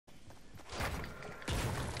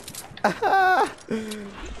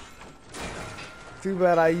Too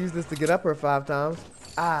bad I used this to get up her 5 times.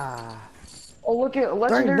 Ah. Oh, look at There ain't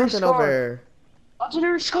legendary nothing over scar. there.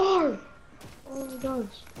 Legendary scar. Oh my gosh.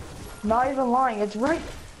 Not even lying. It's right.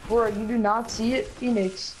 Bro, you do not see it?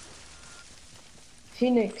 Phoenix.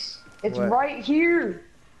 Phoenix. It's What? right here.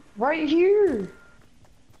 Right here.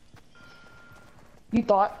 You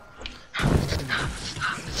thought.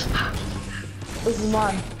 This is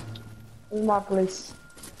mine. This is my place.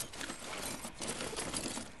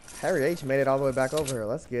 Harry H made it all the way back over here.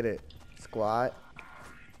 Let's get it. Squad.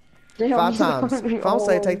 Damn, 5 you times. know me If I don't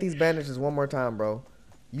say all. take these bandages one more time, bro.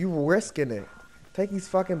 You risking it. Take these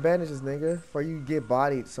fucking bandages, nigga, before you get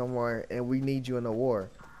bodied somewhere and we need you in the war.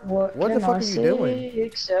 What What the can fuck I are you say doing?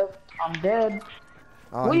 except I'm dead.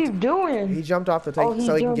 Oh, What are you doing? he jumped off the Oh, tank he's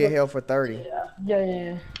so he can doing get the... healed for 30.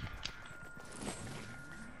 Yeah.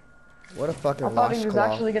 What a fucking I thought he was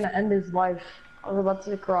washclaw. actually gonna end his life. I was about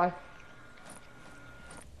to cry.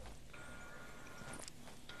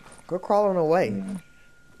 Go crawling away.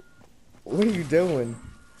 What are you doing?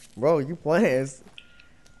 Bro, you playing.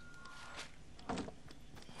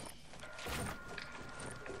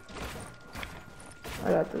 I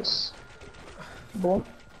got this. Boom.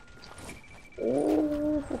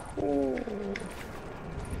 Oh.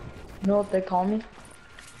 You know what they call me?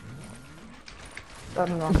 I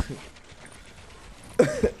don't know.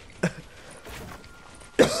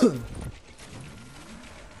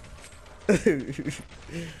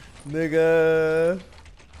 Nigga.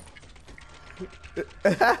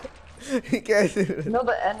 He can't do it. You know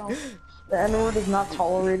the N word is not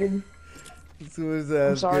tolerated. So his I'm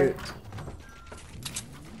ass sorry. get-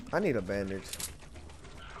 I need a bandage.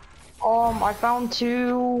 I found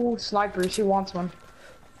 2 snipers. Who wants one?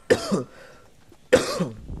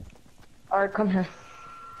 Alright, come here.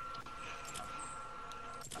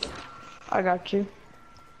 I got you.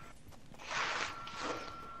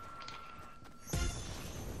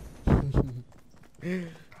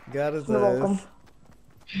 Got his You're welcome.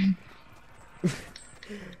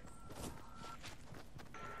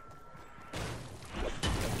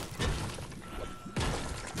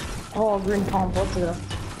 Oh, green pump. Let's go.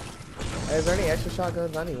 Hey, is there any extra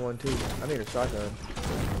shotguns? I need one too. I need a shotgun.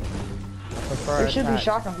 I prefer There should be attack.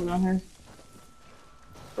 shotguns around here.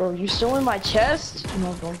 Bro, you still in my chest?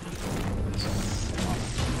 No, don't.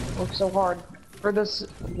 Work so hard for this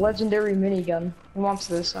legendary minigun. Who wants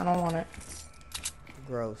this? I don't want it.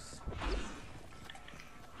 Gross.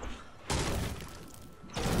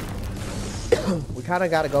 We kind of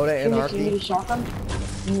got to go to You need a anarchy. shotgun?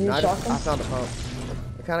 You need No, a I shotgun? found a pump.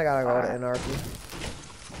 We kind of got to go to anarchy.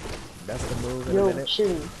 That's the move in a Yo, minute.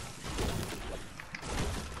 chill.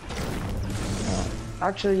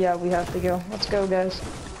 Actually, yeah, we have to go. Let's go, guys.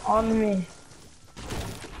 On me.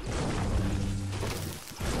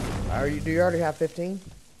 Do you already have 15?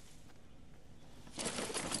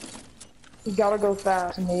 We gotta go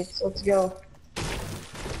fast, mates. Let's go.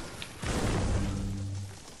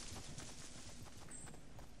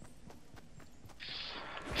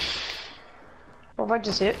 What if I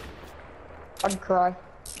just hit? I'd cry.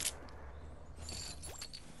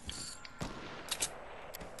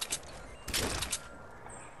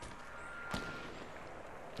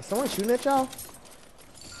 Is someone shooting at y'all?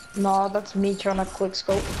 Nah, that's me trying to quick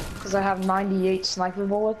scope. Because I have 98 sniper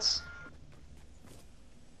bullets.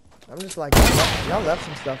 I'm just like, y'all left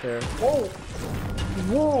some stuff there. Whoa.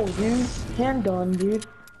 Whoa, dude. Handgun, dude.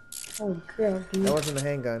 Oh crap, dude. That wasn't a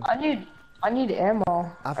handgun. I need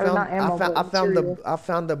ammo. I Or not ammo, but material. I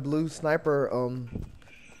found the blue sniper,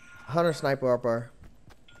 hunter sniper up there.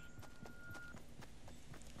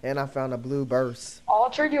 And I found a blue burst. I'll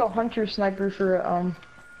trade you a hunter sniper for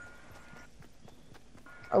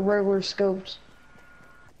a regular scopes.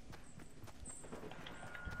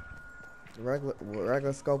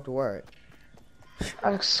 Regular scope to work.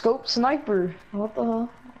 A scope sniper. What the hell?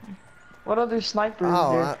 What other snipers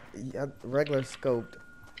is there? Yeah, regular scoped.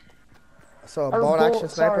 So a Or bolt action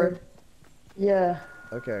sniper? sorry. Yeah.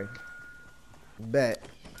 Okay. Bet.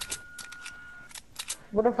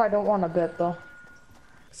 What if I don't want to bet though?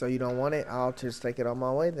 So you don't want it? I'll just take it on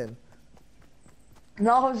my way then.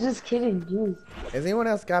 No, I was just kidding, jeez. Has anyone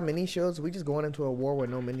else got mini shields? We just going into a war with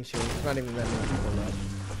no mini shields. It's not even that many people left.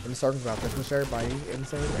 In the circles out there, push everybody in the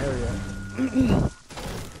same area.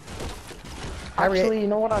 Actually, you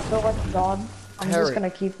know what? I feel like God. I'm Harry. just gonna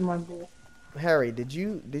keep my bull. Harry, did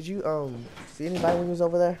you see anybody when you was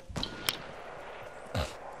over there?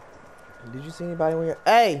 Did you see anybody when you're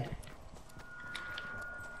Hey!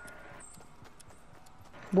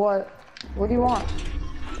 What? What do you want?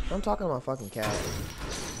 I'm talking about fucking cats.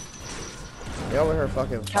 They over here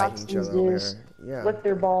fucking Cats fighting each these other over days. here. Yeah. lick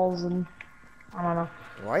their balls and I don't know.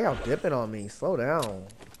 Why y'all dipping on me? Slow down.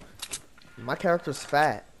 My character's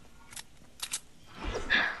fat.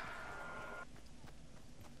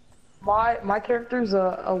 My character's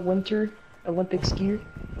a winter Olympic skier.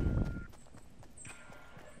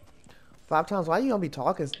 5 times. Why you don't be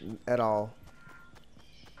talking at all?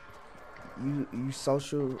 You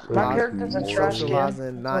social. My character's a trash can.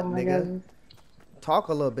 Socializing, not Oh my nigga. God. Talk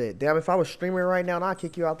a little bit. Damn, if I was streaming right now, I'd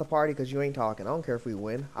kick you out the party because you ain't talking. I don't care if we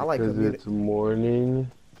win. I like because community. it's morning.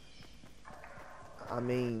 I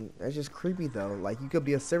mean, that's just creepy though. Like you could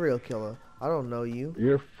be a serial killer. I don't know you.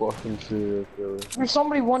 You're a fucking serial killer. There's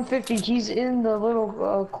somebody 150. He's in the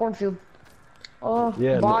little cornfield.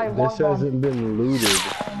 Yeah, by no, this Walmart. hasn't been looted.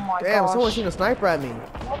 Oh my Damn, gosh. someone shooting a sniper at me.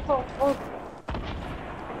 What the fuck?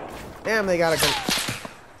 Damn, they got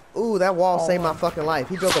a. Ooh, that wall saved my fucking life.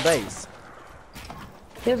 He built a base.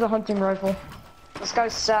 He has a hunting rifle. This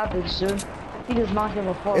guy's savage, dude. He does not give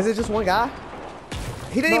a fuck. Is it just one guy?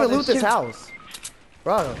 He didn't No, even loot there's this two. house.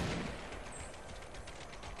 Bro.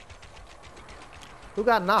 Who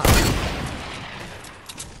got knocked?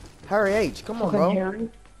 Harry H. Come on, Fucking bro. Harry?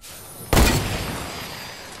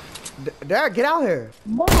 Derek, get out here.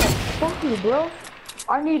 Motherfucker, bro.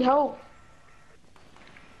 I need help.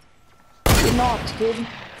 Get knocked, kid.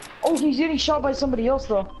 Oh, he's getting shot by somebody else,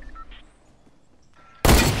 though.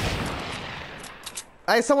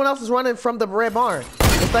 Hey, someone else is running from the red barn.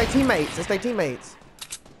 It's their teammates. It's their teammates.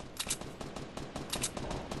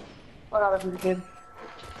 I got it for you, kid.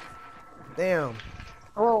 Damn.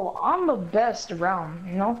 Bro, I'm the best around,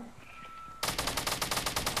 you know?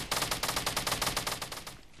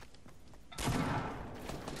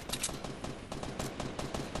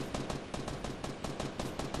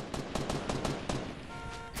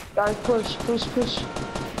 Guys, push, push, push.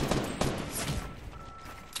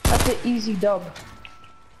 That's an easy dub.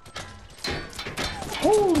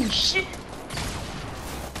 Holy shit!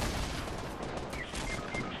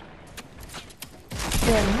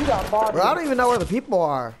 Damn, you got bodied. Bro, I don't even know where the people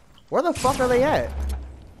are. Where the fuck are they at?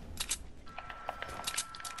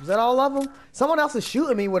 Is that all of them? Someone else is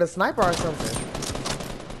shooting me with a sniper or something.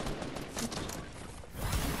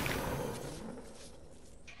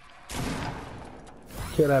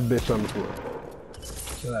 Kill that bitch on the floor.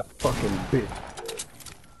 Kill that fucking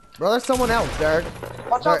bitch. Bro, there's someone else, Derek.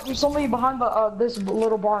 Watch out, there's somebody behind the this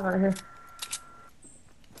little barn right here.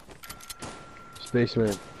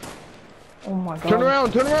 Spaceman. Oh my god. Turn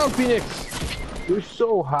around, Phoenix! You're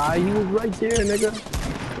so high, he was right there, nigga.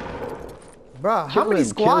 Bro, how Kill many him,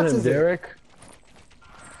 squads is it? Derek.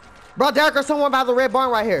 Bro, Derek, there's someone by the red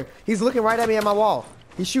barn right here. He's looking right at me at my wall.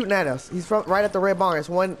 He's shooting at us. He's from right at the red barn.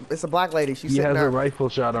 It's a black lady. She's He sitting has there. a rifle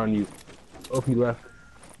shot on you. Oh, he left.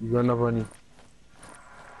 He's running up on you.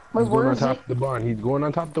 Wait, He's going where on is top he? of the barn. He's going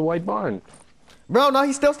on top of the white barn. Bro, no,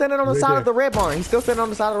 he's still standing on the Right side there. of the red barn. He's still standing on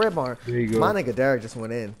the side of the red barn. There you go. My nigga Derek just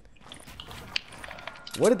went in.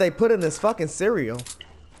 What did they put in this fucking cereal?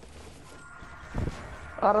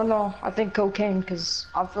 I don't know. I think cocaine, because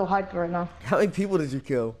I feel hyped right now. How many people did you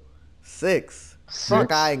kill? 6.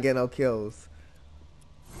 Fuck, I ain't get no kills.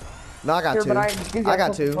 No, I got Here, 2. but I do I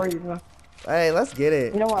got something 2. for you, bro. Hey, let's get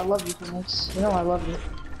it. You know I love you, Phoenix. You know I love you.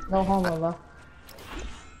 No homo, bro.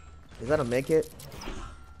 Is that a make it?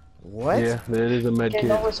 What? Yeah, there is a med Okay, kit.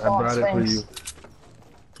 no I response, brought it for you.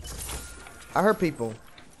 I heard people.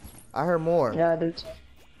 I heard more. Yeah, dude.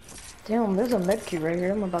 Damn, there's a medkit right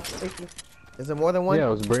here. I'm about to take it. Is it more than one? Yeah, I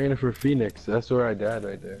was bringing it for Phoenix. That's where I died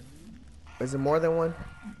right there. Is it more than one?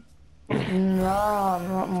 Nah,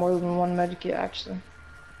 not more than one medkit, actually.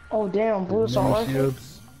 Oh, damn, blue assault Mini rifle.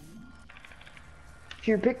 shields.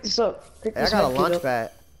 Here, pick this up. Pick Hey, I this got a medkit launch up.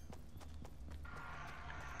 pad.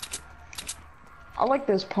 I like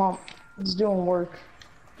this pump. It's doing work.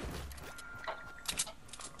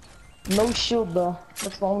 No shield, though.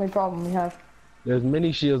 That's the only problem we have. There's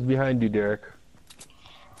mini shields behind you, Derek.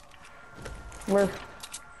 Where?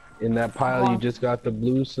 In that pile, you just got the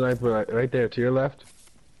blue sniper right there to your left.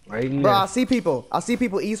 Right in Bro, there. I see people. I see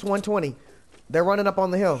people east 120. They're running up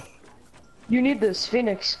on the hill. You need this,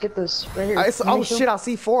 Phoenix. Get this right here. Oh Mini shield. shit, I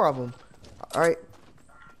see 4 of them. Alright.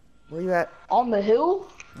 Where you at? On the hill?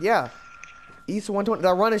 Yeah. East 120.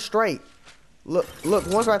 They're running straight. Look,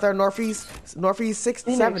 one's right there, northeast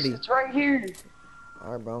 670. Phoenix, it's right here.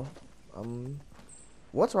 Alright, bro.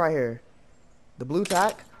 What's right here? The blue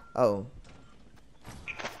tack? Oh.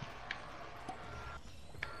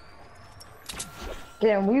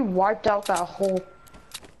 Damn, we wiped out that hole.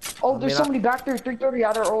 Oh, there's somebody back there, 330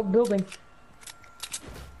 out of our old building.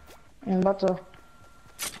 I'm about to.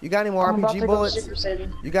 You got any more I'm about RPG to go bullets? Super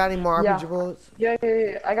Saiyan. You got any more Yeah. RPG bullets? Yeah.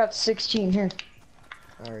 I got 16 here.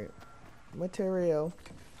 Alright. Material.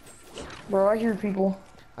 Bro, I hear people.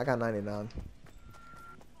 I got 99.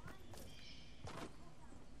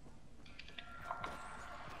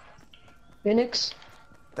 Phoenix,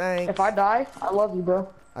 Thanks. if I die, I love you, bro.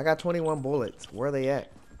 I got 21 bullets. Where are they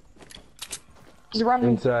at? He's around me.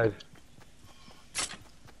 Inside.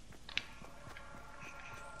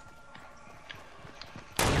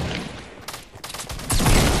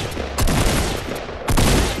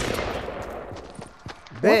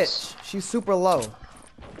 Bitch, she's super low.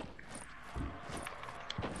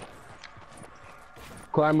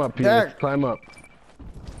 Climb up, Phoenix. Derek. Climb up.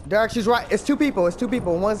 Derek, she's right. It's two people. It's two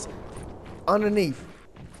people. One's underneath.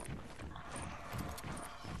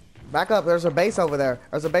 Back up. There's a base over there.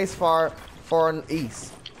 There's a base far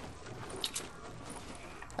east.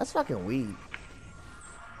 That's fucking weed.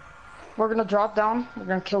 We're gonna drop down. We're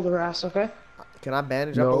gonna kill their ass, okay? Can I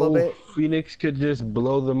bandage up a little bit? Phoenix could just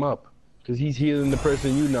blow them up. Cause he's healing the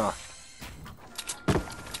person you knocked.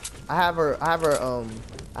 I have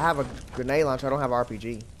a grenade launcher. I don't have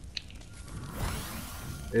RPG.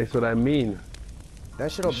 That's what I mean.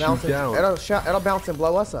 That shit'll Shoot bounce. down. It'll bounce and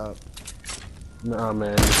blow us up. Nah,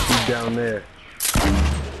 man. Shoot down there.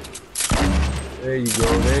 There you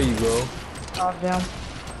go. There you go. Oh, damn.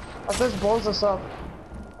 If this blows us up.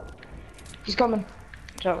 He's coming.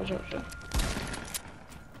 Watch out, watch out, watch out.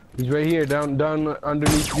 He's right here, down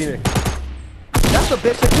underneath Phoenix. That's the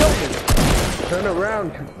bitch that killed me. Turn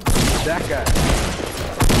around. That guy.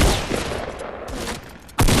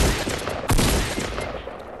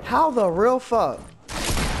 How the real fuck?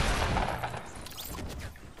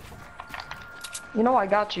 You know I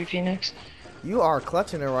got you, Phoenix. You are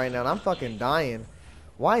clutching it right now, and I'm fucking dying.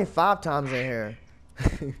 Why ain't 5 times in here?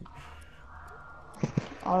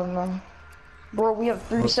 I don't know. Bro, we have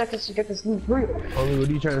 3 seconds to get this loot through. Homie, what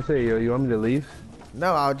are you trying to say, yo? You want me to leave?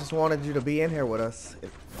 No, I just wanted you to be in here with us.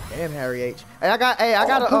 And Harry H. Hey, I got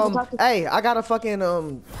a fucking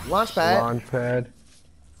launch pad. Launch pad.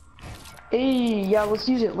 Hey, yeah, let's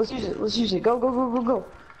use it. Let's use it. Let's use it. Go, go, go, go, go.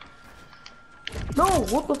 No,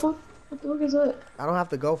 what the fuck? What the fuck is that? I don't have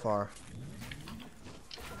to go far.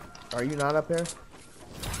 Are you not up here?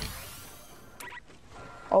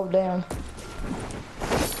 Oh, damn.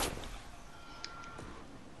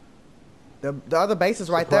 The other base is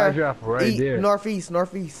right Supply there. drop right there. Northeast.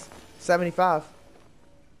 75.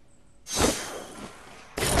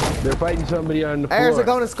 They're fighting somebody on the floor. There's a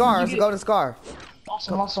golden scar. There's a golden scar.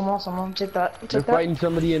 Awesome, awesome, awesome. I'm gonna take that. They're fighting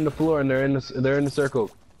somebody in the floor, and they're in the circle.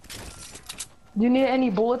 Do you need any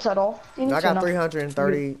bullets at all? No, I got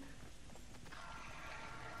 330.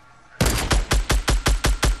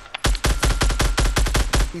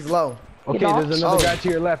 He's low. Okay, there's another guy to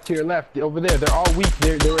your left, over there. They're all weak.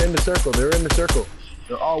 They're in the circle.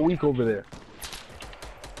 They're all weak over there.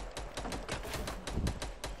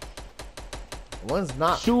 One's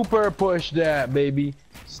not. Super push that, baby.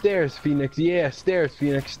 Stairs, Phoenix. Yeah, stairs,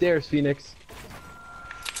 Phoenix. Stairs, Phoenix.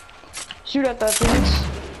 Shoot at that, Phoenix.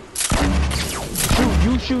 Shoot,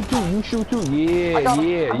 you shoot too. You shoot too. Yeah,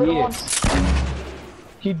 yeah.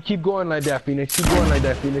 Keep going like that, Phoenix. Keep going like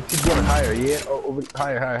that, Phoenix. Keep going higher, yeah. Oh, over,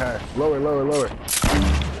 higher. Lower.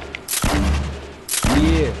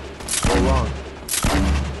 Yeah. Go wrong.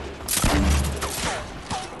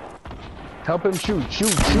 Help him shoot.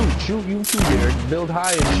 Shoot. You too, Derek. Build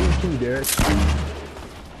high and shoot too, Derek.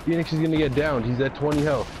 Phoenix is gonna get downed. He's at 20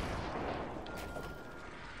 health.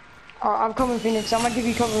 I'm coming, Phoenix. I'm gonna give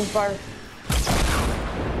you cover and fire.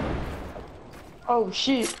 Oh,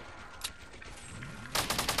 shit.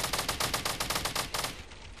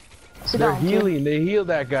 They're healing. They heal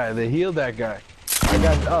that guy. That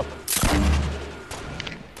guy's up.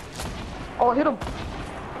 Oh, hit him.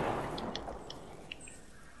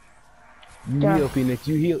 You heal, Phoenix.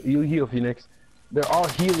 You heal, Phoenix. They're all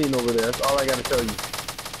healing over there. That's all I gotta tell you.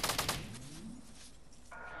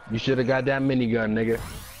 You should have got that minigun, nigga.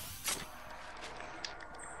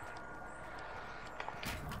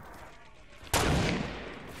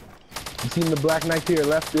 You seen the Black Knight to your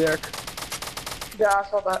left, Derek? Yeah, I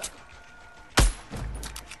saw that.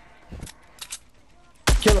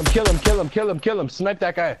 Kill him. Snipe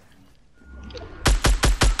that guy.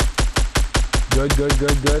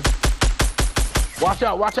 Good. Watch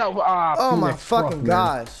out. Ah, Oh my Phoenix, fucking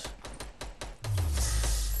gosh.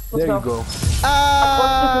 There you go. I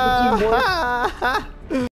clutched it for the team, boys.